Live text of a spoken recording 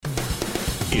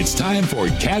It's time for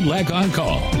Cadillac On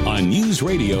Call on News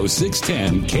Radio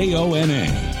 610 KONA.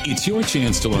 It's your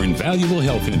chance to learn valuable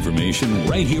health information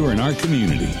right here in our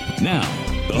community. Now,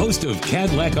 the host of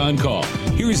Cadillac On Call,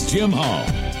 here's Jim Hall.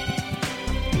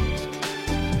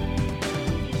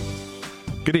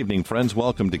 Good evening, friends.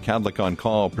 Welcome to Cadillac On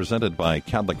Call, presented by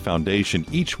Cadillac Foundation.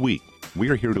 Each week, we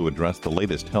are here to address the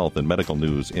latest health and medical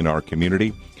news in our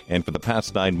community. And for the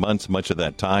past 9 months, much of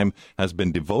that time has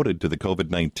been devoted to the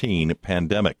COVID-19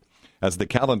 pandemic. As the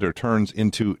calendar turns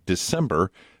into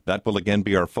December, that will again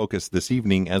be our focus this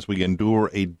evening as we endure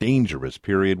a dangerous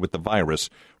period with the virus,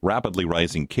 rapidly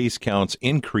rising case counts,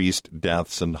 increased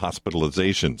deaths, and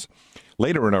hospitalizations.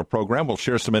 Later in our program, we'll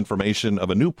share some information of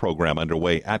a new program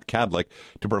underway at Cadillac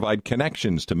to provide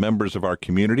connections to members of our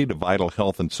community to vital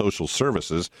health and social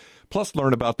services, plus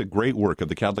learn about the great work of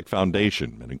the Cadillac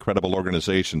Foundation, an incredible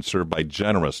organization served by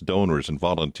generous donors and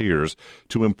volunteers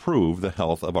to improve the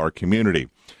health of our community.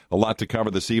 A lot to cover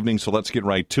this evening, so let's get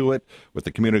right to it with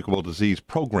the Communicable Disease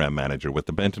Program Manager with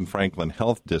the Benton Franklin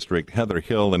Health District, Heather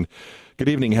Hill. And good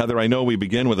evening, Heather. I know we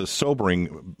begin with a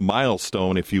sobering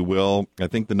milestone, if you will. I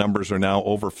think the numbers are now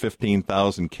over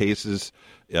 15,000 cases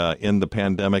in the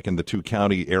pandemic in the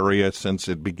two-county area since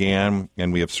it began,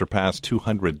 and we have surpassed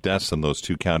 200 deaths in those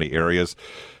two-county areas.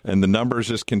 And the numbers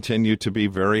just continue to be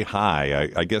very high.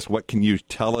 I guess, what can you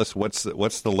tell us? What's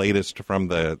the latest from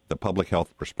the public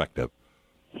health perspective?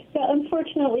 Yeah,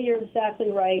 unfortunately, you're exactly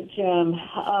right, Jim.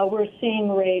 We're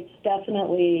seeing rates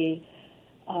definitely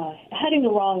heading the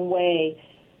wrong way.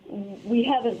 We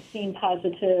haven't seen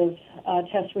positive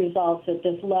test results at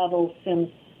this level since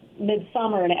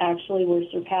midsummer, and actually we're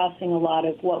surpassing a lot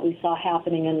of what we saw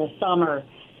happening in the summer,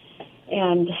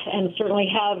 and certainly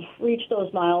have reached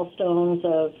those milestones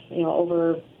of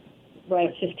over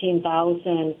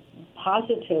 15,000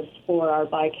 positives for our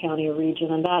bi-county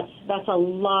region, and that's a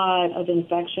lot of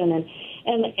infection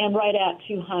and right at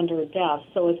 200 deaths.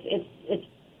 So it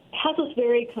has us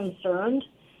very concerned.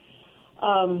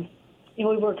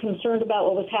 We were concerned about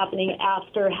what was happening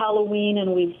after Halloween,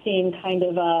 and we've seen kind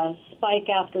of a spike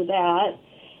after that,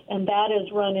 and that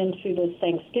has run into this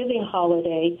Thanksgiving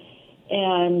holiday,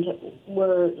 and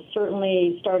we're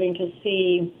certainly starting to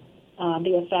see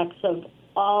the effects of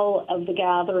all of the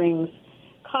gatherings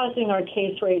causing our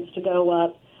case rates to go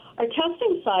up. Our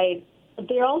testing site,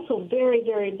 they're also very,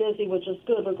 very busy, which is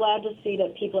good. We're glad to see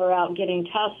that people are out getting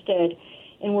tested,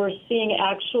 and we're seeing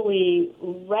actually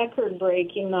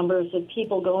record-breaking numbers of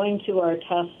people going to our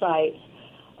test sites.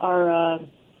 Our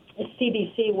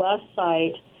CBC West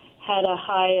site had a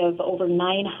high of over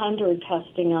 900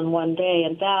 testing on one day,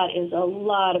 and that is a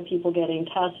lot of people getting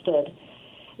tested.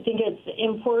 I think it's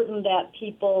important that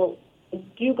people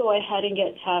do go ahead and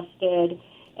get tested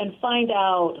and find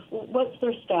out what's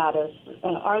their status.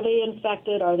 Are they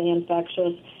infected? Are they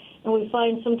infectious? And we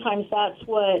find sometimes that's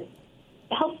what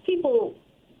helps people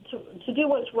to do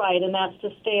what's right, and that's to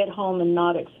stay at home and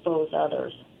not expose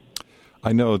others.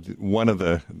 I know one of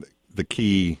the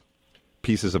key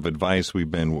pieces of advice we've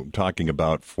been talking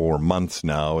about for months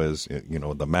now is,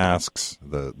 the masks,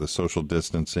 the social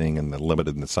distancing, and the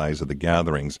limited in the size of the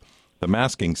gatherings. The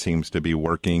masking seems to be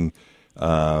working.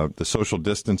 The social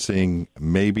distancing,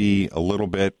 maybe a little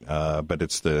bit, but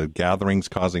it's the gatherings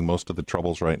causing most of the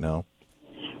troubles right now.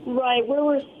 Right, where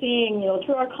we're seeing,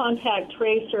 through our contact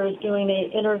tracers doing the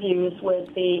interviews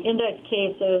with the index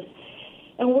cases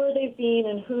and where they've been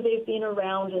and who they've been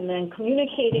around, and then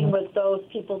communicating with those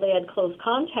people they had close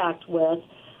contact with,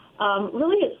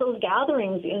 really it's those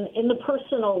gatherings in the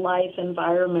personal life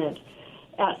environment.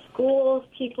 At schools,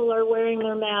 people are wearing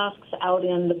their masks. Out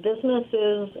in the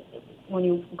businesses, when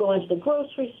you go into the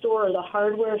grocery store or the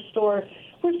hardware store,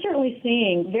 we're certainly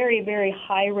seeing very, very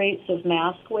high rates of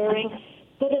mask wearing.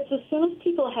 But it's as soon as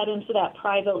people head into that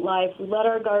private life, we let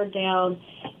our guard down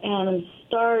and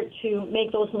start to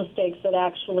make those mistakes that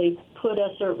actually put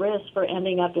us at risk for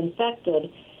ending up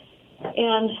infected.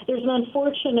 And there's an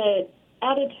unfortunate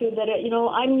attitude that,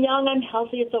 I'm young, I'm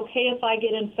healthy, it's okay if I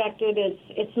get infected,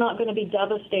 it's not going to be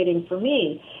devastating for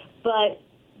me. But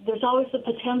there's always the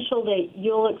potential that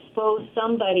you'll expose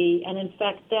somebody and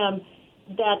infect them,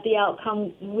 that the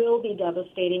outcome will be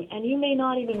devastating, and you may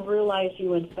not even realize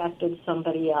you infected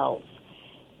somebody else.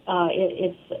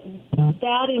 It's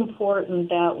that important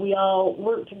that we all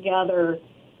work together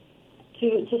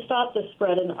to stop the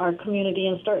spread in our community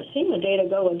and start seeing the data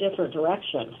go a different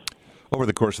direction. Over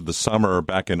the course of the summer,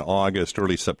 back in August,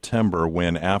 early September,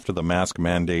 when after the mask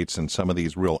mandates and some of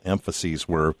these real emphases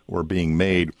were being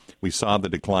made, we saw the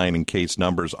decline in case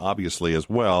numbers, obviously, as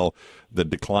well, the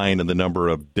decline in the number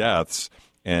of deaths.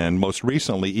 And most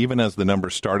recently, even as the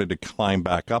numbers started to climb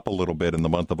back up a little bit in the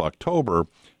month of October,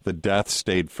 the deaths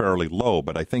stayed fairly low.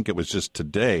 But I think it was just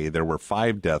today there were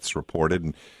 5 deaths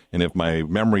reported. And if my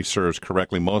memory serves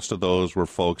correctly, most of those were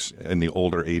folks in the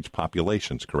older age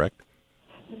populations, correct?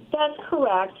 That's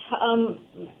correct.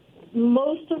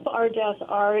 Most of our deaths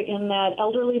are in that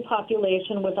elderly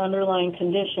population with underlying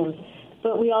conditions.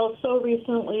 But we also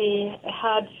recently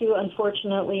had to,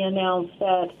 unfortunately, announce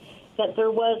that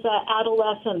there was an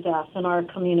adolescent death in our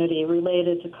community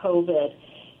related to COVID.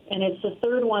 And it's the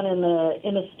third one in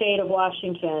the state of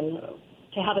Washington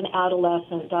to have an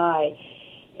adolescent die.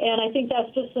 And I think that's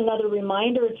just another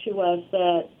reminder to us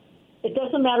that it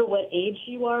doesn't matter what age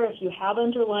you are, if you have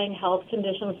underlying health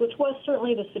conditions, which was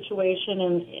certainly the situation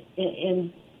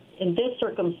in this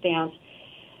circumstance.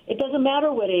 It doesn't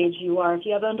matter what age you are. If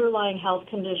you have underlying health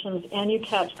conditions and you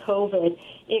catch COVID,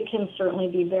 it can certainly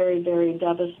be very, very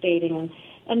devastating.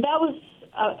 And that was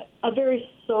a very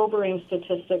sobering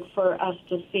statistic for us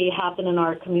to see happen in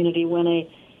our community when a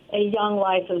young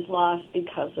life is lost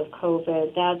because of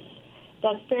COVID.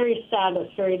 That's very sad.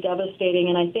 That's very devastating.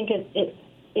 And I think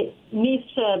it needs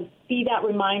to be that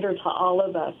reminder to all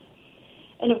of us.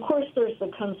 And, of course, there's the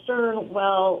concern,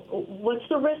 well, what's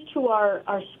the risk to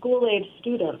our school-age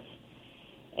students?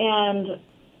 And,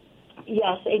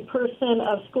 yes, a person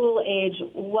of school age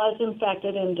was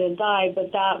infected and did die,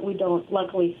 but that we don't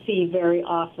luckily see very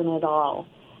often at all.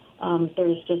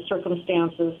 There's just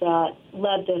circumstances that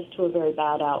led this to a very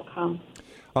bad outcome.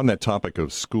 On that topic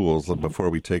of schools,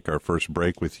 before we take our first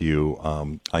break with you,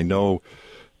 I know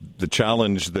the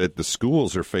challenge that the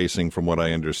schools are facing, from what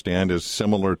I understand, is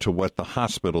similar to what the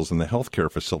hospitals and the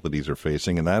healthcare facilities are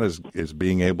facing, and that is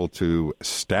being able to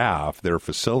staff their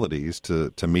facilities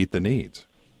to meet the needs.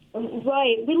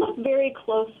 Right. We look very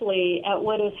closely at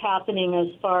what is happening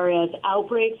as far as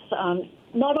outbreaks,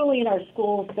 not only in our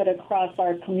schools but across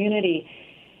our community.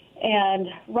 And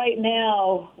right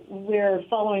now, we're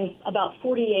following about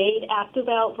 48 active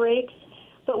outbreaks.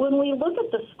 But when we look at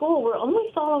the school, we're only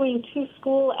following 2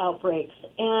 school outbreaks.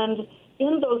 And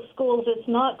in those schools, it's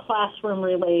not classroom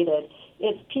related.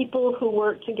 It's people who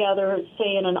work together,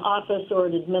 say, in an office or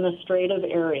an administrative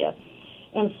area.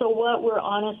 And so what we're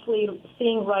honestly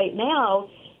seeing right now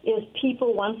is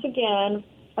people, once again,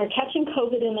 are catching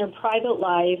COVID in their private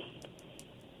life,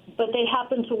 but they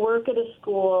happen to work at a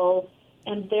school,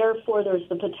 and therefore there's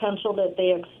the potential that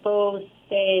they expose,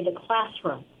 say, the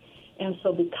classroom. And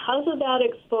so because of that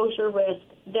exposure risk,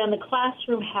 then the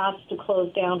classroom has to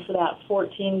close down for that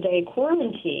 14-day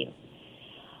quarantine.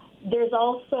 There's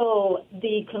also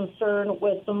the concern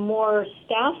with the more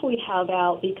staff we have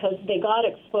out because they got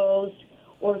exposed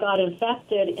or got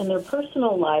infected in their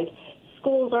personal life.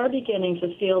 Schools are beginning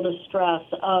to feel the stress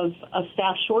of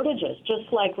staff shortages,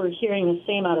 just like we're hearing the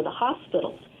same out of the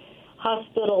hospitals.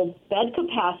 Hospital bed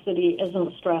capacity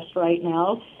isn't stressed right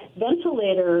now.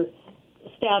 Ventilator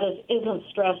status isn't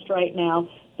stressed right now,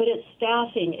 but it's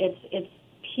staffing. It's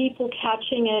people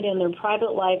catching it in their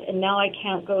private life, and now I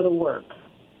can't go to work.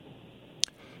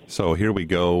 So here we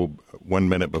go. 1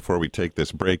 minute before we take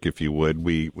this break, if you would,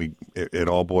 it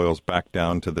all boils back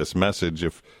down to this message.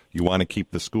 If you want to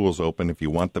keep the schools open, if you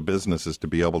want the businesses to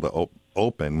be able to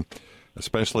open,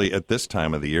 especially at this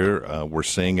time of the year, we're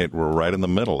seeing it. We're right in the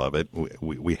middle of it.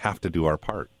 We have to do our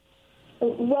part.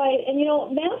 Right. And,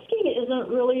 masking isn't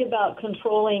really about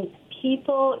controlling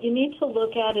people. You need to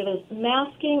look at it as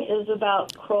masking is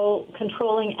about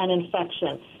controlling an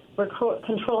infection. We're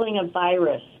controlling a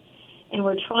virus. And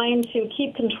we're trying to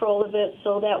keep control of it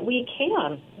so that we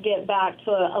can get back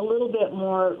to a little bit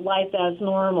more life as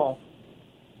normal.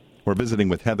 We're visiting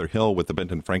with Heather Hill with the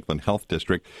Benton Franklin Health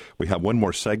District. We have one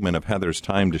more segment of Heather's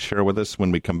time to share with us.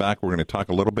 When we come back, we're going to talk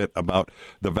a little bit about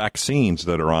the vaccines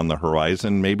that are on the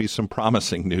horizon, maybe some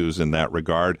promising news in that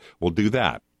regard. We'll do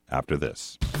that after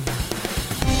this.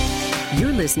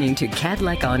 You're listening to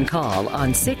Cadillac On Call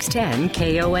on 610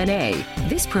 KONA.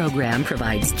 This program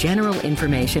provides general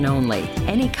information only.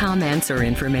 Any comments or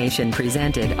information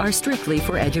presented are strictly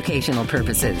for educational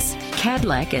purposes.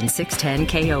 Cadillac and 610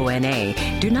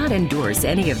 KONA do not endorse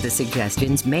any of the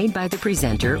suggestions made by the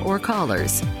presenter or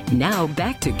callers. Now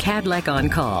back to Cadillac On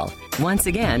Call. Once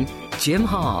again, Jim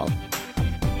Hall.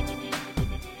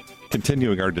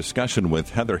 Continuing our discussion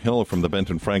with Heather Hill from the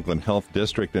Benton Franklin Health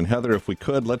District. And Heather, if we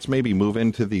could, let's maybe move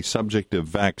into the subject of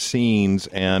vaccines.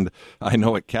 And I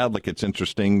know at Kadlec it's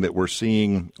interesting that we're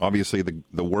seeing, obviously,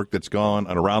 the work that's gone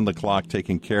on around the clock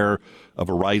taking care of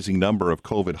a rising number of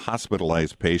COVID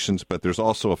hospitalized patients. But there's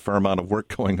also a fair amount of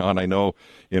work going on, I know,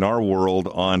 in our world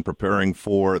on preparing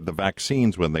for the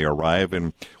vaccines when they arrive.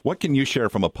 And what can you share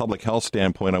from a public health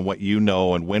standpoint on what you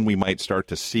know and when we might start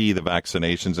to see the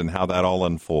vaccinations and how that all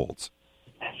unfolds?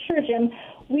 Sure, Jim.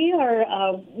 We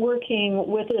are working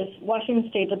with the Washington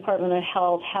State Department of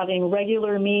Health, having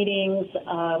regular meetings,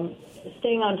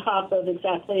 staying on top of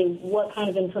exactly what kind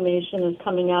of information is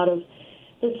coming out of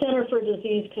the Center for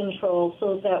Disease Control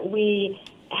so that we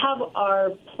have our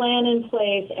plan in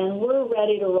place and we're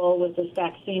ready to roll with this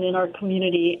vaccine in our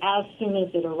community as soon as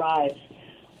it arrives.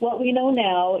 What we know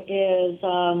now is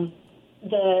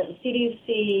the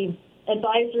CDC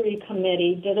Advisory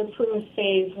Committee did approve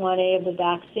Phase 1A of the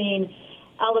vaccine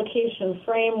allocation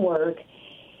framework.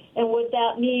 And what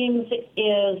that means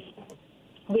is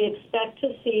we expect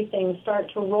to see things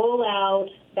start to roll out,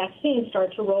 vaccines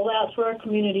start to roll out to our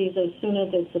communities as soon as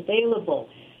it's available.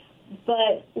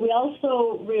 But we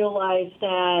also realize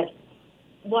that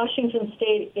Washington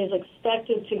State is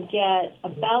expected to get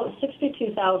about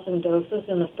 62,000 doses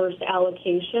in the first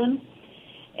allocation.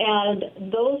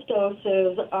 And those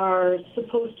doses are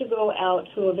supposed to go out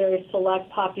to a very select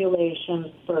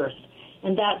population first.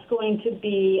 And that's going to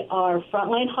be our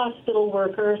frontline hospital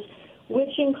workers,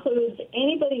 which includes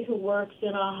anybody who works in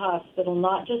a hospital,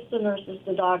 not just the nurses,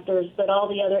 the doctors, but all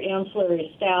the other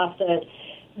ancillary staff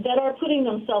that are putting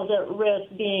themselves at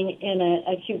risk being in an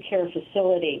acute care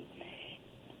facility.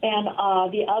 And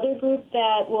the other group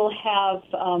that will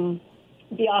have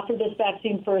be offered this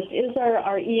vaccine first is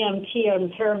our EMT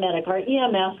and paramedic, our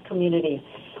EMS community.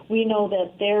 We know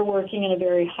that they're working in a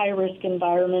very high-risk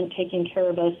environment, taking care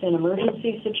of us in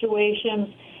emergency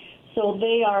situations, so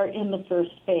they are in the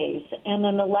first phase. And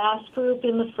then the last group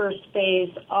in the first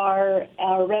phase are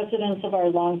our residents of our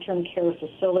long-term care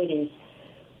facilities.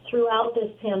 Throughout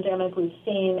this pandemic, we've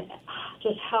seen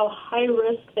just how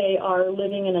high-risk they are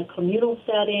living in a communal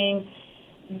setting.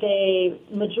 The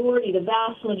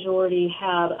vast majority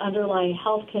have underlying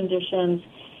health conditions,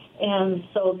 and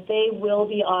so they will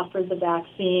be offered the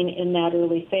vaccine in that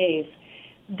early phase.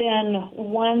 Then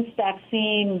once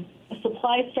vaccine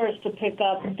supply starts to pick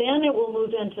up, then it will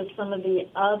move into some of the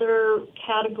other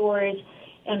categories,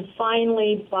 and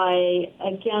finally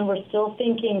we're still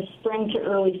thinking spring to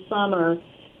early summer,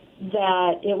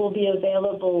 that it will be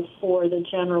available for the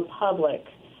general public.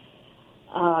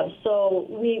 So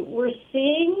we're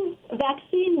seeing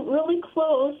vaccine really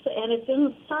close, and it's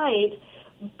in sight,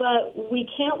 but we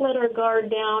can't let our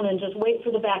guard down and just wait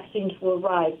for the vaccine to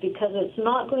arrive, because it's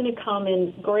not going to come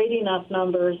in great enough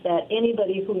numbers that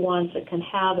anybody who wants it can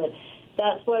have it.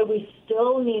 That's why we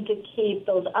still need to keep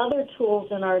those other tools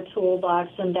in our toolbox,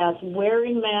 and that's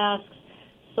wearing masks,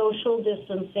 social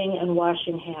distancing, and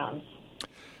washing hands.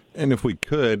 And if we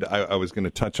could, I was going to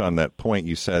touch on that point.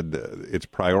 You said it's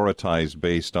prioritized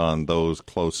based on those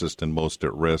closest and most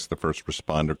at risk, the first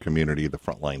responder community, the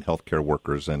frontline healthcare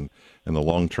workers, and the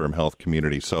long-term health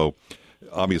community. So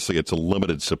obviously it's a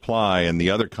limited supply. And the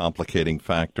other complicating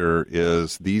factor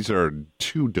is these are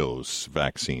 2-dose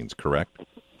vaccines, correct?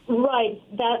 Right.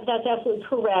 That's absolutely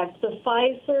correct. The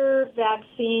Pfizer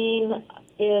vaccine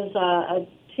is a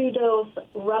 2-dose,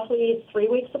 roughly 3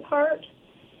 weeks apart.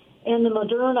 And the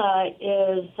Moderna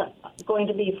is going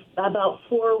to be about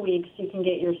 4 weeks you can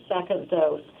get your second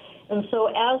dose. And so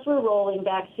as we're rolling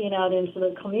vaccine out into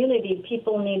the community,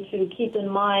 people need to keep in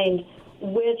mind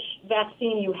which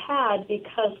vaccine you had,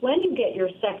 because when you get your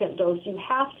second dose, you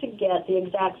have to get the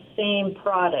exact same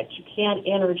product. You can't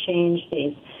interchange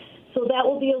these. So that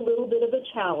will be a little bit of a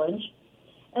challenge.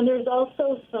 And there's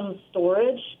also some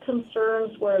storage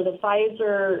concerns where the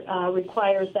Pfizer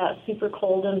requires that super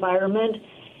cold environment.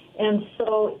 And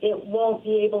so it won't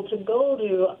be able to go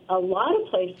to a lot of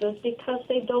places because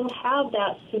they don't have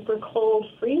that super cold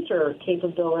freezer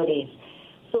capabilities.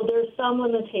 So there's some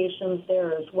limitations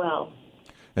there as well.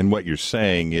 And what you're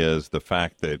saying is the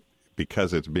fact that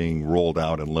because it's being rolled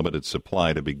out in limited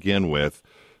supply to begin with,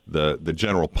 the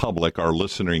general public, our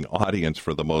listening audience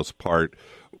for the most part,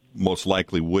 most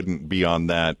likely wouldn't be on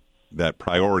that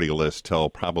priority list till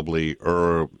probably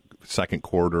second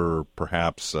quarter,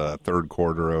 perhaps third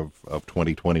quarter of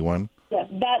 2021? Yeah,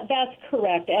 that's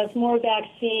correct. As more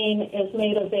vaccine is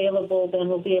made available, then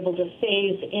we'll be able to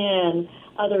phase in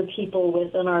other people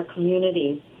within our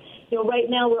community. Right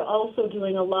now we're also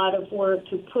doing a lot of work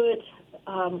to put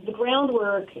the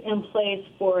groundwork in place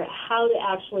for how to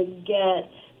actually get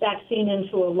vaccine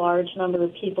into a large number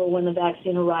of people when the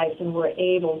vaccine arrives, and we're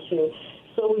able to.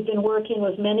 So we've been working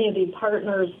with many of the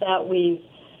partners that we've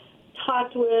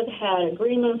talked with, had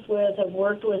agreements with, have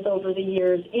worked with over the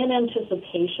years in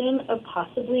anticipation of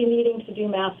possibly needing to do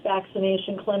mass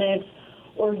vaccination clinics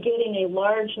or getting a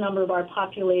large number of our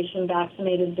population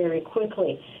vaccinated very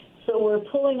quickly. So we're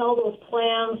pulling all those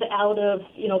plans out of,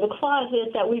 the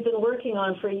closet that we've been working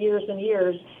on for years and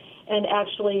years, and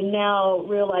actually now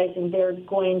realizing they're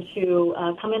going to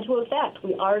come into effect.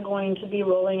 We are going to be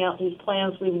rolling out these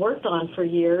plans we've worked on for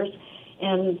years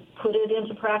and put it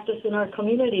into practice in our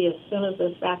community as soon as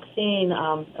this vaccine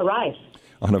arrives.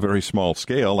 On a very small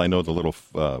scale, I know the little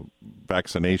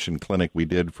vaccination clinic we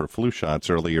did for flu shots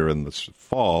earlier in the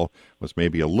fall was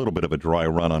maybe a little bit of a dry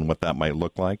run on what that might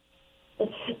look like.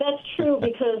 That's true,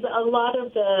 because a lot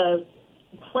of the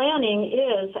planning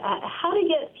is how to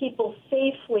get people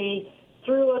safely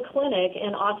through a clinic,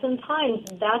 and oftentimes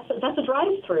that's a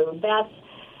drive-through. That's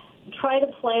try to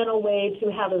plan a way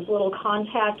to have as little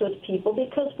contact with people,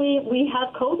 because we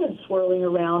have COVID swirling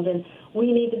around, and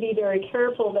we need to be very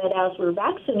careful that as we're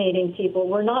vaccinating people,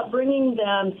 we're not bringing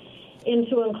them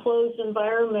into enclosed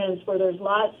environments where there's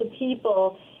lots of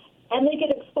people and they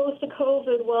get exposed to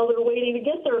COVID while they're waiting to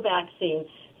get their vaccine.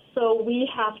 So we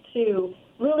have to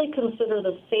really consider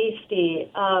the safety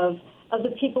of the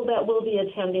people that will be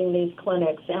attending these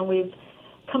clinics. And we've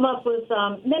come up with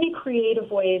many creative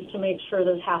ways to make sure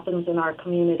this happens in our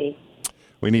community.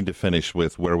 We need to finish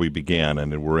with where we began,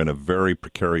 and we're in a very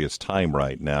precarious time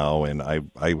right now. And I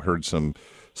heard some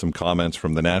comments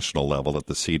from the national level at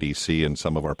the CDC and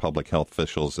some of our public health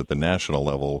officials at the national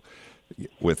level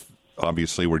with,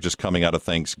 obviously, we're just coming out of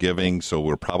Thanksgiving, so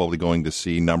we're probably going to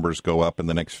see numbers go up in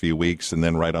the next few weeks, and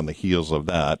then right on the heels of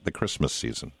that, the Christmas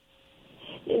season.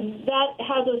 That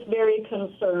has us very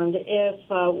concerned. If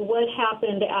what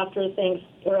happened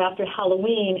after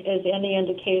Halloween is any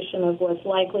indication of what's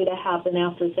likely to happen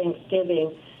after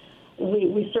Thanksgiving,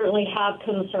 we certainly have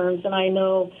concerns, and I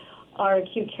know our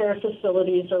acute care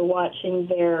facilities are watching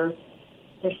their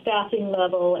staffing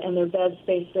level and their bed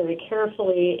space very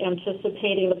carefully,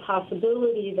 anticipating the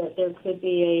possibility that there could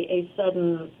be a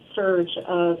sudden surge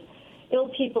of ill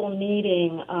people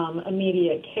needing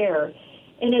immediate care.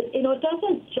 And it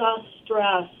doesn't just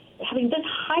stress, having this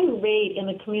high rate in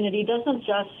the community doesn't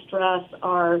just stress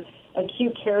our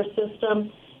acute care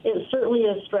system. It certainly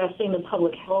is stressing the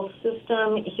public health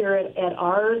system here at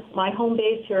my home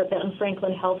base here at Benton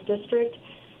Franklin Health District.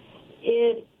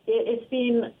 It's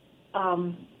been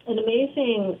an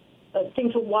amazing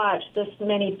thing to watch, this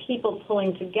many people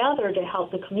pulling together to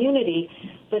help the community,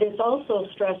 but it's also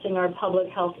stressing our public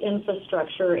health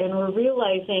infrastructure, and we're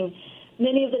realizing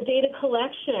many of the data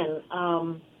collection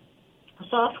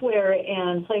software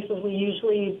and places we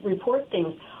usually report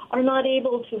things are not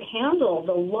able to handle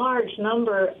the large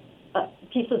number of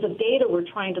pieces of data we're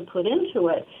trying to put into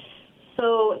it.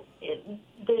 So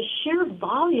the sheer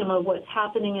volume of what's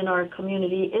happening in our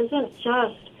community it's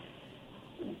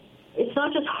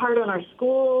not just hard on our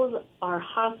schools, our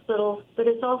hospitals, but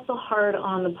it's also hard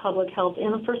on the public health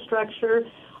infrastructure.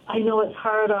 I know it's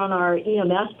hard on our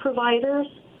EMS providers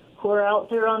who are out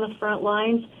there on the front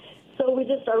lines. So we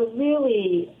just are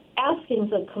really asking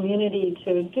the community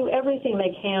to do everything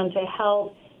they can to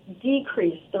help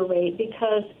decrease the rate,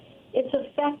 because it's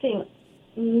affecting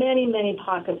many, many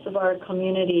pockets of our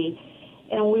community.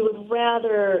 And we would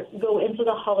rather go into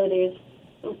the holidays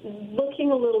looking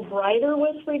a little brighter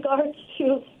with regards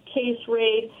to case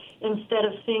rate instead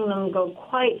of seeing them go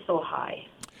quite so high.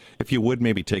 If you would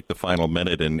maybe take the final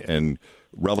minute and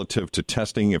relative to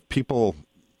testing, if people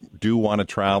do want to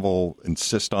travel,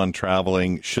 insist on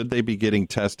traveling, should they be getting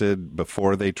tested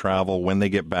before they travel, when they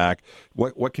get back?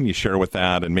 What can you share with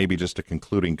that, and maybe just a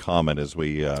concluding comment as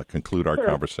we conclude our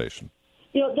conversation?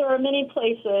 There are many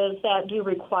places that do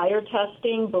require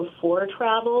testing before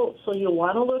travel, so you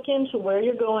want to look into where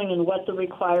you're going and what the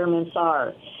requirements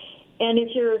are. And if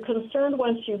you're concerned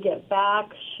once you get back,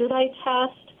 should I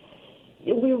test?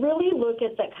 We really look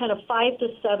at that kind of 5 to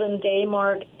 7 day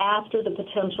mark after the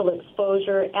potential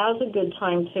exposure as a good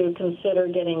time to consider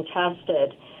getting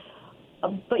tested.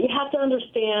 But you have to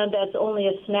understand that's only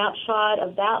a snapshot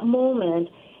of that moment,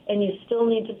 and you still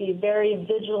need to be very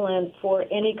vigilant for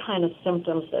any kind of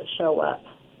symptoms that show up.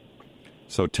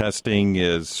 So testing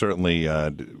is certainly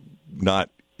not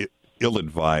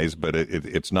ill-advised, but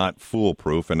it's not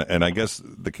foolproof. And I guess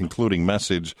the concluding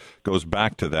message goes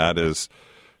back to that is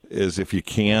if you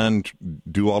can,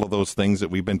 do all of those things that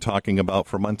we've been talking about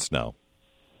for months now.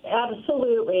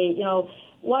 Absolutely.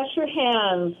 Wash your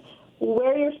hands,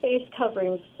 wear your face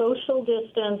coverings, social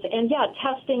distance, and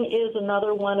testing is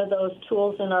another one of those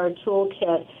tools in our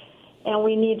toolkit. And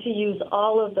we need to use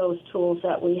all of those tools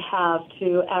that we have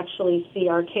to actually see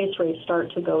our case rate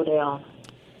start to go down.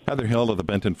 Heather Hill of the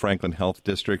Benton Franklin Health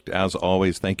District, as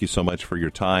always, thank you so much for your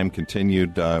time.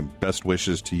 Continued best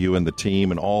wishes to you and the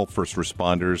team and all first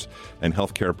responders and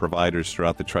healthcare providers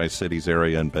throughout the Tri-Cities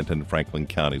area and Benton and Franklin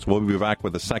counties. We'll be back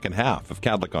with the second half of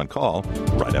Kadlec on Call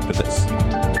right after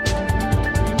this.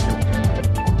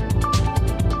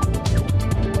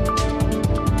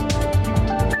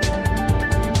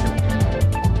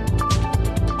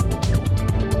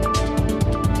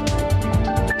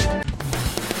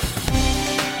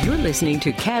 Listening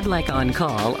to Kadlec on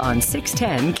Call on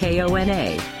 610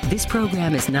 KONA. This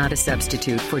program is not a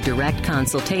substitute for direct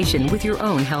consultation with your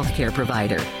own healthcare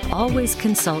provider. Always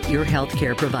consult your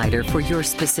healthcare provider for your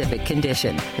specific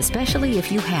condition, especially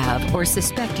if you have or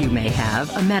suspect you may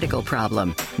have a medical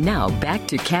problem. Now back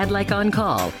to Kadlec on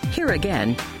Call. Here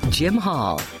again, Jim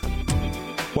Hall.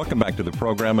 Welcome back to the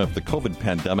program. If the COVID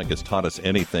pandemic has taught us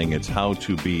anything, it's how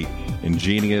to be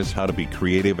ingenious, how to be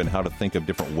creative, and how to think of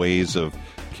different ways of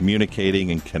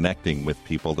communicating and connecting with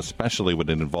people, especially when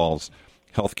it involves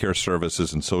healthcare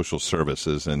services and social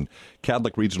services. And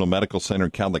Kadlec Regional Medical Center,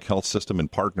 Kadlec Health System, in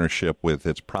partnership with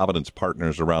its Providence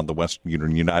partners around the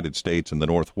Western United States and the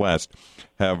Northwest,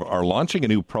 are launching a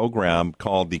new program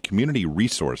called the Community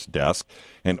Resource Desk.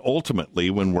 And ultimately,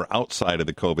 when we're outside of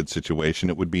the COVID situation,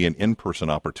 it would be an in-person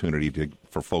opportunity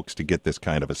for folks to get this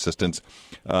kind of assistance.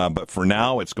 But for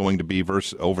now, it's going to be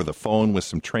over the phone with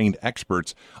some trained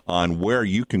experts on where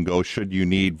you can go should you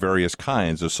need various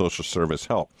kinds of social service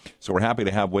help. So we're happy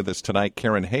to have with us tonight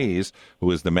Karen Hayes,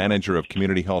 who is the manager of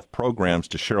community health programs,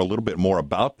 to share a little bit more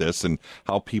about this and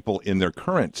how people in their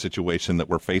current situation that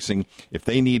we're facing, if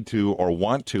they need to or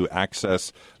want to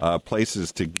access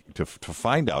places to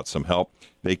find out some help,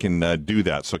 they can do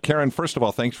that. So, Karen, first of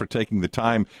all, thanks for taking the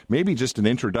time. Maybe just an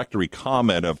introductory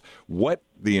comment of what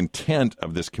the intent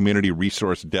of this community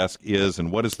resource desk is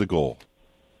and what is the goal?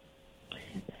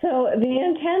 So the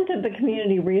intent of the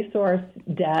community resource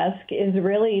desk is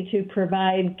really to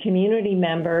provide community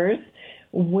members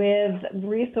with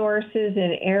resources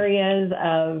in areas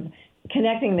of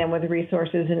connecting them with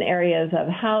resources in areas of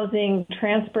housing,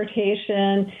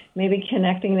 transportation, maybe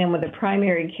connecting them with a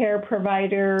primary care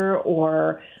provider,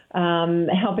 or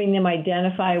helping them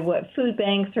identify what food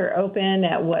banks are open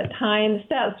at what times,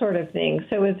 that sort of thing.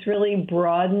 So it's really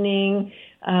broadening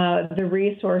the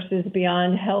resources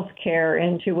beyond healthcare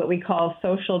into what we call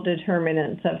social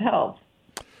determinants of health.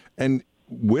 And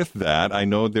with that, I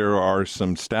know there are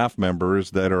some staff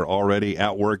members that are already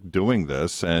at work doing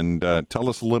this, and tell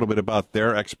us a little bit about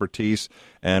their expertise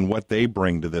and what they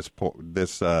bring to this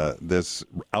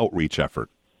outreach effort.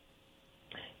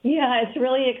 Yeah, it's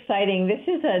really exciting. This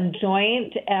is a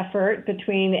joint effort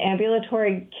between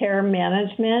ambulatory care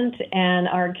management and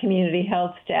our community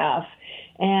health staff.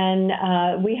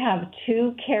 And we have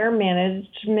 2 care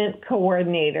management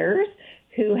coordinators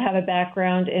who have a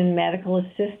background in medical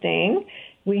assisting.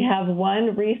 We have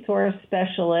 1 resource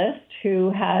specialist who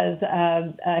has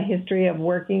a history of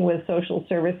working with social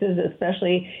services,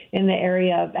 especially in the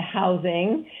area of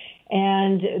housing.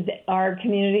 And our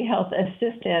community health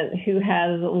assistant, who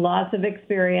has lots of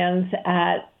experience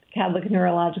at Kadlec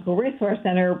Neurological Resource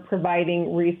Center,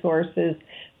 providing resources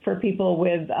for people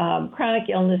with chronic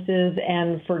illnesses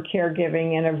and for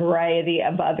caregiving and a variety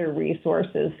of other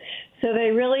resources. So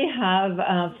they really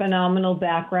have phenomenal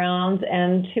backgrounds,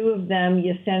 and 2 of them,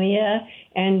 Yesenia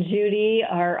and Judy,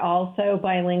 are also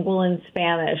bilingual in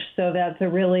Spanish. So that's a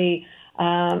really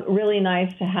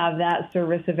nice to have that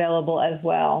service available as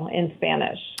well in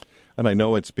Spanish. And I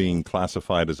know it's being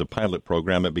classified as a pilot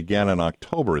program. It began in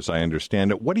October, as I understand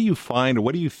it. What do you find, or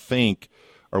what do you think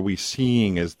are we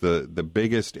seeing as the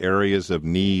biggest areas of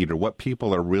need, or what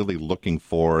people are really looking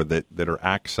for that are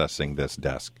accessing this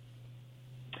desk?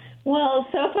 Well,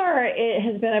 so far it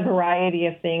has been a variety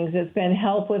of things. It's been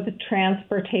help with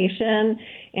transportation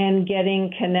and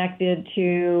getting connected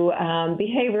to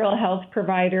behavioral health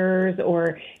providers,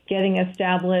 or getting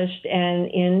established and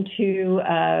into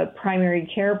a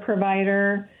primary care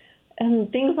provider,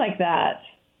 and things like that.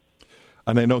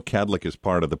 And I know Kadlec is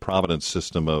part of the Providence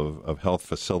system of health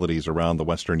facilities around the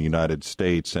western United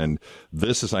States, and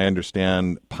this, as I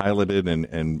understand, piloted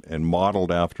and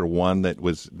modeled after one that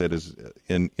is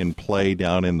in play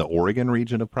down in the Oregon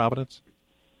region of Providence?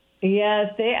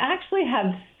 Yes, they actually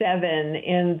have 7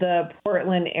 in the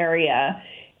Portland area,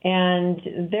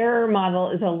 and their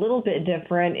model is a little bit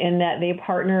different in that they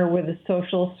partner with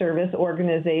social service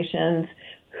organizations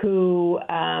who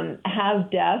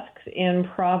have desks in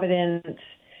Providence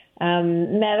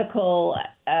medical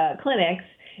clinics,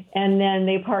 and then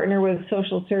they partner with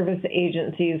social service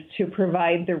agencies to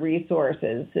provide the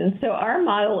resources. And so our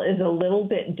model is a little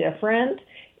bit different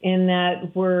in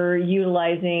that we're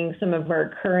utilizing some of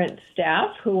our current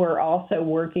staff who are also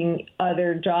working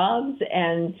other jobs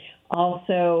and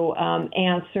also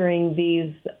answering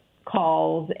these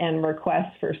calls and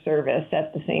requests for service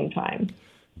at the same time.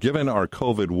 Given our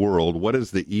COVID world, what is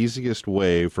the easiest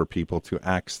way for people to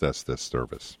access this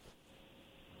service?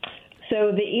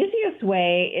 So the easiest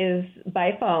way is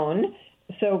by phone.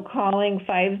 So calling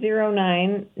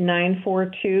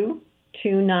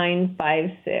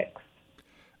 509-942-2956.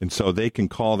 And so they can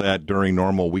call that during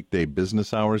normal weekday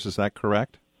business hours, is that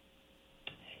correct?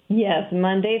 Yes,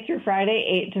 Monday through Friday,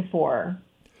 8 to 4.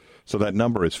 So that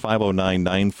number is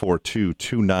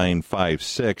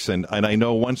 509-942-2956. And I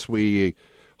know once we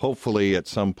hopefully at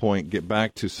some point get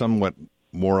back to somewhat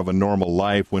more of a normal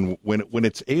life, when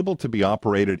it's able to be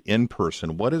operated in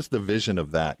person, what is the vision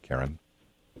of that, Karen?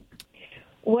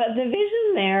 Well, the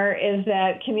vision there is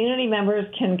that community members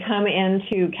can come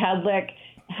into Kadlec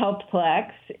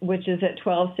Healthplex, which is at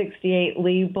 1268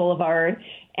 Lee Boulevard,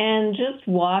 and just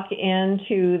walk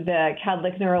into the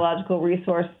Kadlec Neurological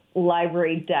Resource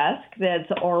Library desk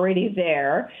that's already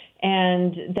there,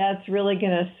 and that's really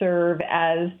going to serve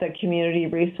as the community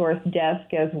resource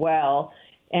desk as well.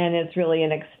 And it's really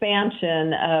an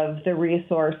expansion of the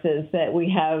resources that we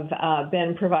have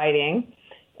been providing.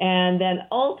 And then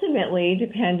ultimately,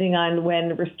 depending on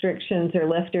when restrictions are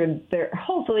lifted, there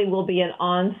hopefully will be an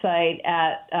on-site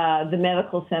at the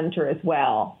medical center as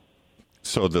well.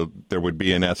 So there would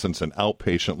be, in essence, an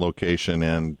outpatient location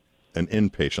and an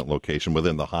inpatient location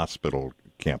within the hospital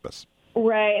campus.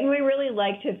 Right, and we really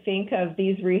like to think of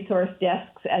these resource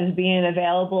desks as being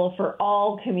available for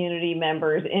all community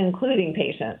members, including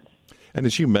patients. And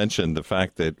as you mentioned, the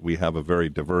fact that we have a very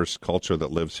diverse culture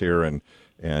that lives here, and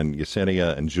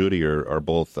Yesenia and Judy are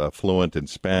both fluent in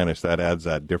Spanish, that adds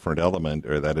that different element,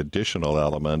 or that additional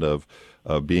element of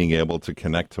being able to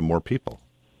connect to more people.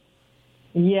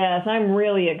 Yes, I'm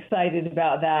really excited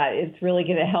about that. It's really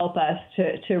going to help us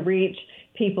to reach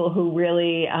people who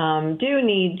really do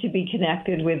need to be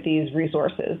connected with these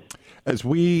resources. As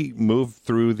we move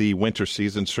through the winter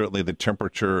season, certainly the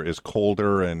temperature is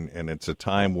colder, and it's a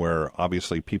time where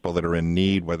obviously people that are in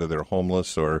need, whether they're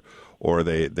homeless or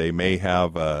they may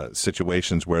have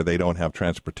situations where they don't have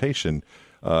transportation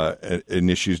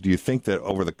and issues. Do you think that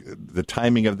over the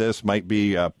timing of this might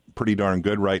be pretty darn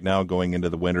good right now going into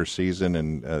the winter season,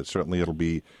 and certainly it'll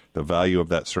be, the value of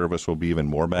that service will be even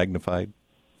more magnified?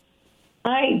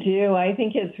 I do. I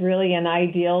think it's really an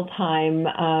ideal time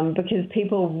because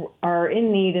people are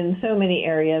in need in so many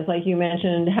areas, like you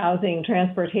mentioned, housing,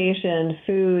 transportation,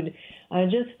 food,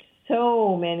 just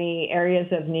so many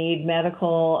areas of need,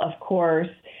 medical, of course.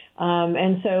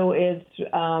 And so it's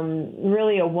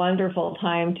really a wonderful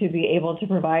time to be able to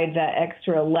provide that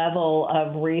extra level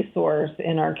of resource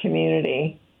in our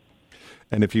community.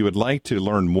 And if you would like to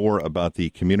learn more about the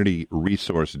Community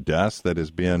Resource Desk that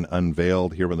has been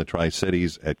unveiled here in the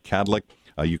Tri-Cities at Kadlec,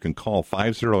 you can call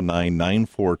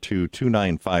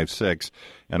 509-942-2956.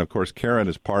 And, of course, Karen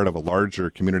is part of a larger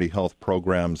community health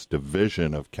programs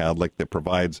division of Kadlec that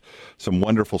provides some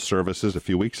wonderful services. A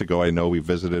few weeks ago, I know we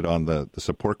visited on the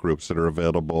support groups that are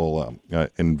available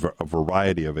in a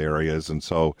variety of areas. And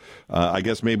so I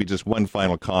guess maybe just one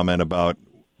final comment about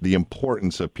the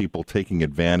importance of people taking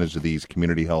advantage of these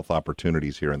community health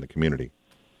opportunities here in the community.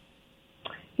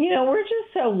 You know, we're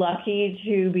just so lucky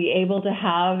to be able to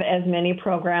have as many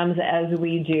programs as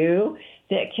we do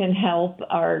that can help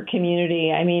our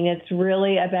community. I mean, it's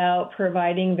really about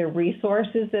providing the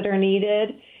resources that are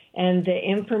needed and the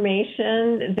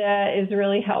information that is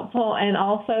really helpful, and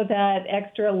also that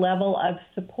extra level of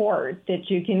support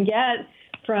that you can get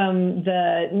from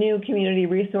the new Community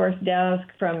Resource Desk,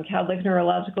 from Kadlec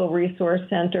Neurological Resource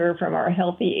Center, from our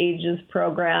Healthy Ages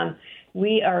program.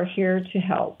 We are here to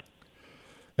help.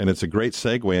 And it's a great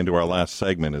segue into our last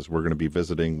segment, as we're going to be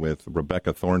visiting with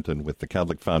Rebecca Thornton with the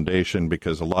Kadlec Foundation,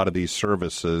 because a lot of these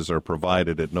services are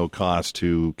provided at no cost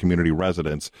to community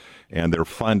residents, and they're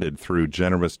funded through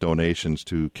generous donations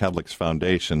to Kadlec's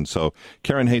Foundation. So,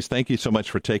 Karen Hayes, thank you so much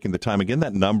for taking the time. Again,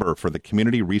 that number for the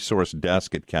Community Resource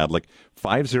Desk at Kadlec,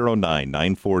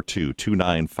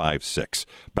 509-942-2956.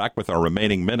 Back with our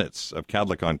remaining minutes of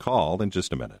Kadlec on Call in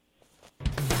just a minute.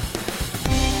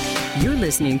 You're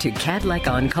listening to Cadillac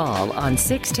on Call on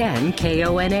 610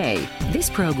 KONA.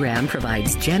 This program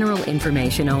provides general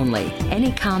information only.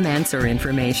 Any comments or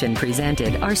information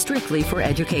presented are strictly for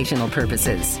educational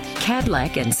purposes.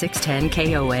 Cadillac and 610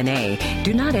 KONA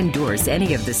do not endorse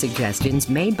any of the suggestions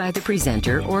made by the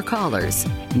presenter or callers.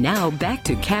 Now back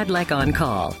to Cadillac on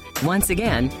Call. Once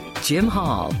again, Jim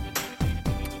Hall.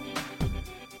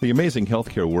 The amazing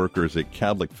healthcare workers at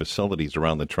Cadillac facilities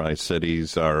around the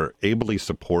Tri-Cities are ably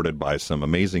supported by some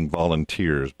amazing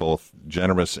volunteers, both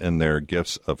generous in their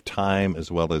gifts of time as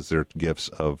well as their gifts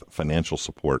of financial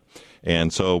support.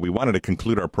 And so we wanted to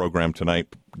conclude our program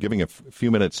tonight giving a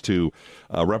few minutes to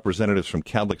representatives from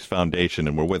Cadillac's Foundation,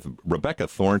 and we're with Rebecca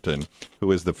Thornton, who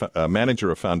is the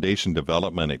manager of foundation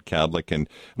development at Cadillac. And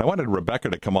I wanted Rebecca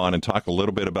to come on and talk a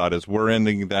little bit about, as we're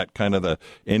ending that kind of the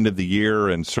end of the year,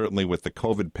 and certainly with the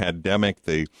COVID pandemic,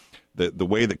 the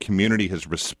way the community has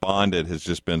responded has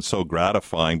just been so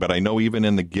gratifying. But I know even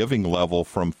in the giving level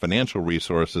from financial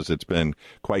resources, it's been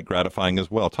quite gratifying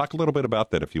as well. Talk a little bit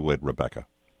about that, if you would, Rebecca.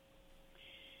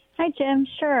 Hi, Jim.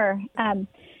 Sure.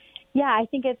 I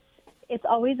think it's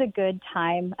always a good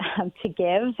time to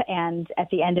give. And at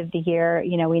the end of the year,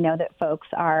 we know that folks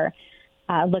are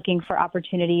looking for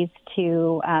opportunities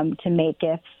to make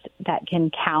gifts that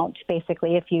can count.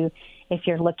 Basically, if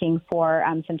you're looking for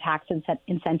some tax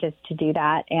incentives to do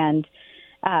that. And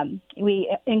we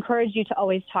encourage you to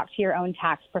always talk to your own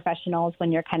tax professionals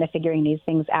when you're kind of figuring these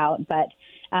things out. But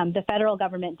the federal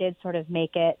government did sort of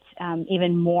make it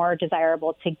even more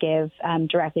desirable to give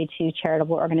directly to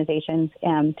charitable organizations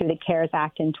through the CARES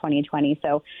Act in 2020.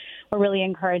 So we're really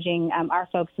encouraging our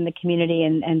folks in the community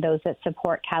and those that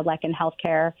support Cadillac and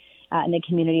healthcare in the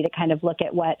community to kind of look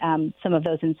at what some of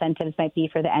those incentives might be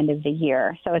for the end of the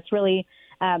year. So it's really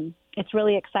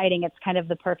exciting. It's kind of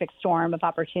the perfect storm of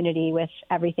opportunity with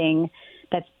everything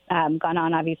that's gone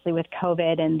on, obviously, with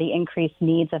COVID and the increased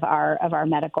needs of our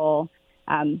medical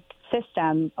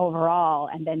system overall,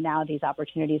 and then now these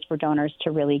opportunities for donors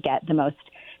to really get the most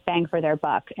bang for their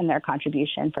buck in their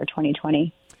contribution for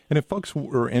 2020. And if folks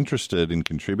were interested in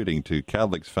contributing to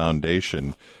Cadillac's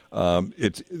Foundation,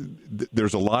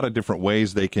 there's a lot of different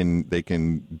ways they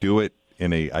can do it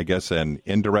in an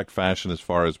indirect fashion, as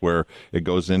far as where it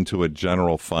goes into a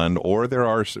general fund, or there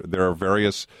are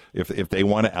various, if they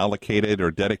want to allocate it or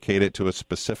dedicate it to a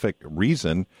specific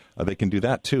reason, they can do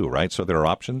that too, right? So there are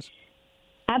options.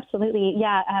 Absolutely.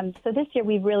 Yeah. So this year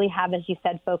we really have, as you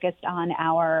said, focused on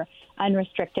our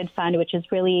unrestricted fund, which is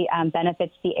really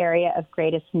benefits the area of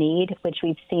greatest need, which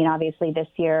we've seen obviously this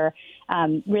year,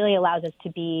 really allows us to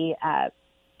be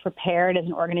prepared as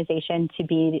an organization to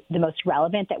be the most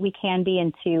relevant that we can be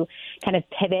and to kind of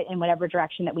pivot in whatever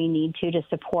direction that we need to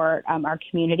support our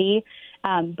community.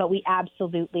 But we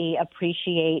absolutely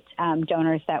appreciate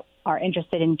donors that are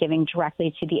interested in giving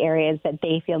directly to the areas that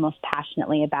they feel most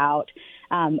passionately about.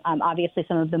 Obviously,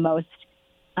 some of the most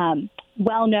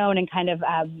well-known and kind of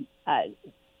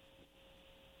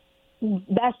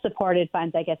best supported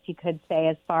funds, I guess you could say,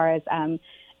 as far as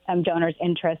donors'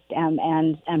 interest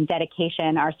and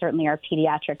dedication are certainly our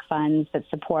pediatric funds that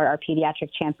support our pediatric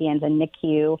champions and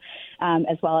NICU,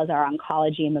 as well as our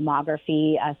oncology and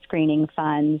mammography screening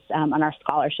funds on our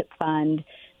scholarship fund.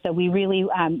 So we really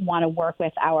want to work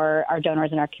with our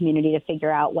donors in our community to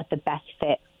figure out what the best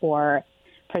fit for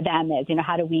them is.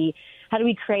 How do we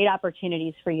create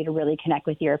opportunities for you to really connect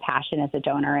with your passion as a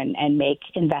donor and make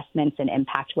investments and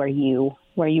impact where you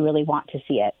really want to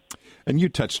see it. And you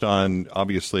touched on,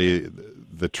 obviously,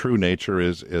 the true nature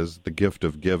is the gift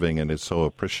of giving, and it's so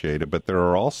appreciated. But there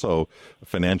are also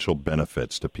financial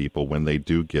benefits to people when they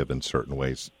do give in certain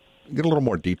ways. Get a little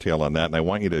more detail on that, and I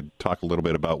want you to talk a little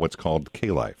bit about what's called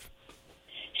K-Life.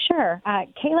 Sure.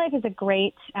 K-Life is a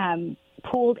great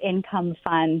pooled income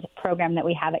fund program that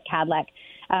we have at Cadillac.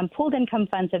 Pooled income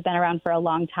funds have been around for a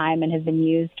long time and have been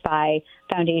used by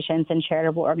foundations and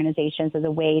charitable organizations as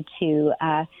a way to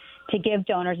give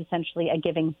donors essentially a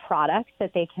giving product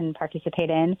that they can participate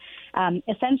in.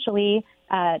 Essentially,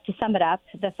 to sum it up,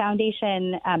 the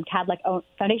foundation,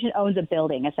 Foundation owns a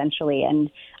building essentially,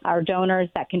 and our donors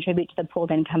that contribute to the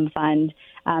pooled income fund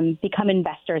become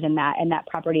investors in that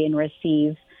property and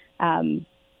receive a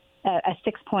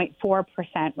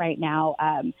 6.4% right now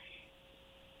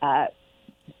a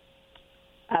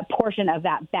portion of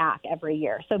that back every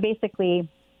year. So basically,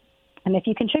 if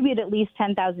you contribute at least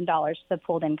 $10,000 to the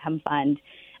pooled income fund,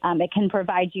 it can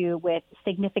provide you with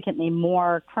significantly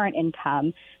more current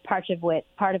income, part of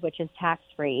which is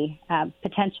tax-free,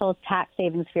 potential tax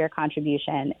savings for your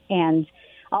contribution, and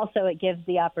also it gives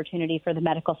the opportunity for the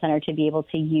medical center to be able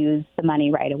to use the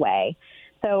money right away.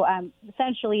 So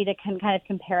essentially to kind of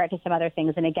compare it to some other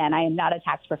things, and again, I am not a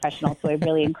tax professional, so I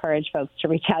really encourage folks to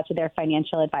reach out to their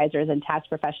financial advisors and tax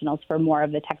professionals for more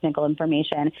of the technical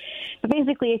information. But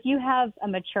basically, if you have a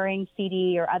maturing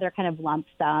CD or other kind of lump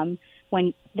sum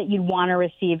that you want to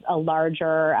receive a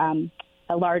larger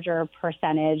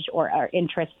percentage or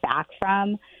interest back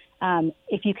from,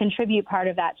 if you contribute part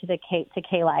of that to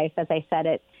K-Life, as I said,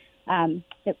 it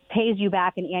pays you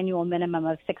back an annual minimum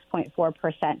of 6.4%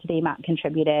 to the amount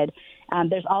contributed.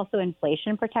 There's also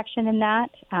inflation protection in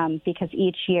that because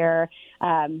each year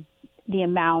the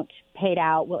amount paid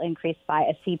out will increase by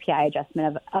a CPI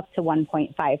adjustment of up to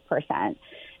 1.5%.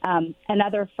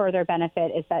 Another further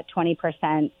benefit is that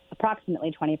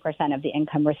approximately 20% of the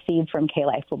income received from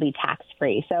K-Life will be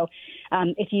tax-free. So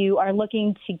if you are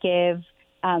looking to give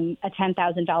a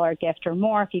 $10,000 gift or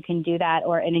more, if you can do that,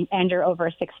 and you're over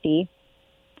 60,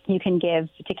 you can give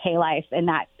to K-Life, and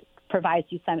that provides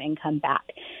you some income back.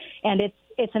 And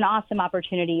it's an awesome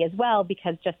opportunity as well,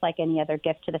 because just like any other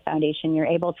gift to the foundation, you're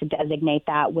able to designate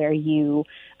that where you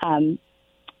kind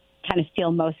of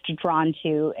feel most drawn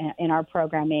to in our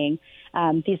programming.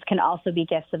 These can also be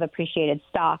gifts of appreciated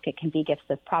stock. It can be gifts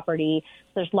of property.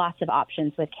 There's lots of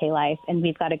options with K-Life, and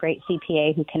we've got a great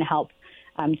CPA who can help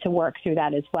to work through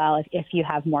that as well if you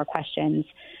have more questions.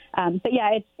 But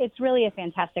yeah, it's really a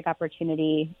fantastic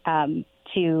opportunity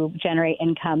to generate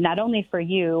income, not only for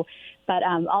you, but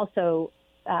also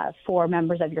for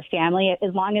members of your family.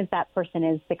 As long as that person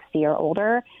is 60 or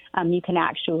older, you can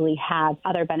actually have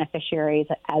other beneficiaries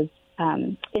as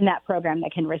in that program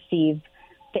that can receive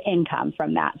the income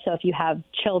from that. So if you have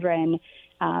children,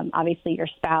 obviously your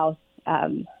spouse,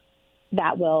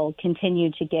 that will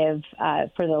continue to give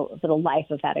for the life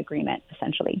of that agreement,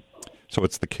 essentially. So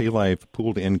it's the K-Life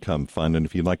Pooled Income Fund, and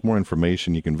if you'd like more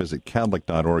information, you can visit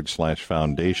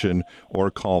kadlec.org/foundation or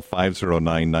call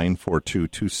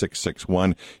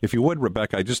 509-942-2661. If you would,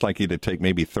 Rebecca, I'd just like you to take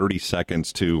maybe 30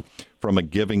 seconds to, from a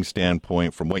giving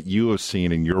standpoint, from what you have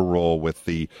seen in your role with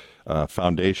the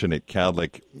foundation at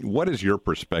Kadlec, what is your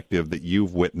perspective that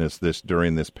you've witnessed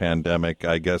during this pandemic?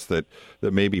 I guess that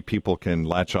maybe people can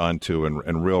latch on to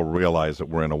and realize that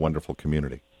we're in a wonderful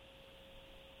community.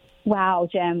 Wow,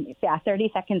 Jim. Yeah,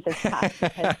 30 seconds is tough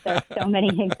because there's so many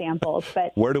examples.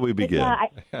 But where do we begin?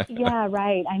 Yeah,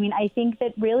 right. I mean, I think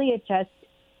that really it's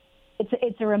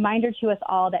a reminder to us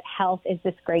all that health is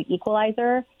this great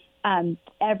equalizer.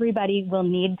 Everybody will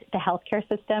need the healthcare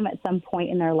system at some point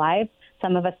in their lives,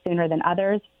 some of us sooner than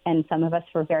others, and some of us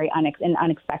for very in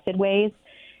unexpected ways.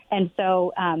 And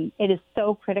so it is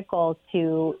so critical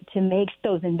to make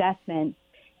those investments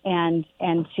and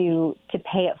to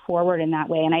pay it forward in that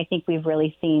way. And I think we've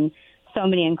really seen so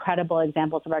many incredible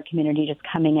examples of our community just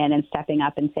coming in and stepping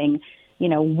up and saying, you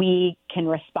know, we can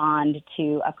respond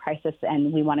to a crisis,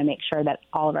 and we want to make sure that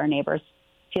all of our neighbors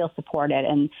feel supported.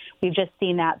 And we've just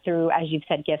seen that through, as you've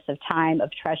said, gifts of time, of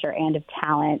treasure, and of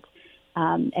talent.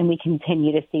 And we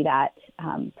continue to see that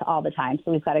all the time.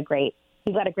 So we've got a great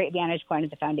vantage point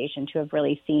at the foundation to have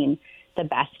really seen the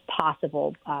best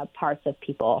possible parts of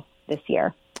people this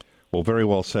year. Well, very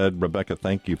well said. Rebecca,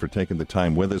 thank you for taking the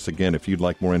time with us. Again, if you'd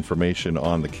like more information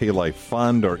on the K-Life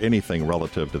Fund or anything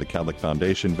relative to the Kadlec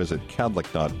Foundation, visit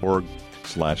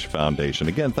kadlec.org/foundation.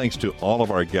 Again, thanks to all of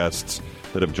our guests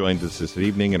that have joined us this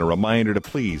evening, and a reminder to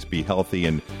please be healthy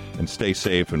and stay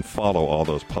safe and follow all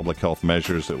those public health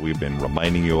measures that we've been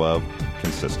reminding you of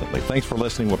consistently. Thanks for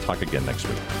listening. We'll talk again next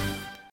week.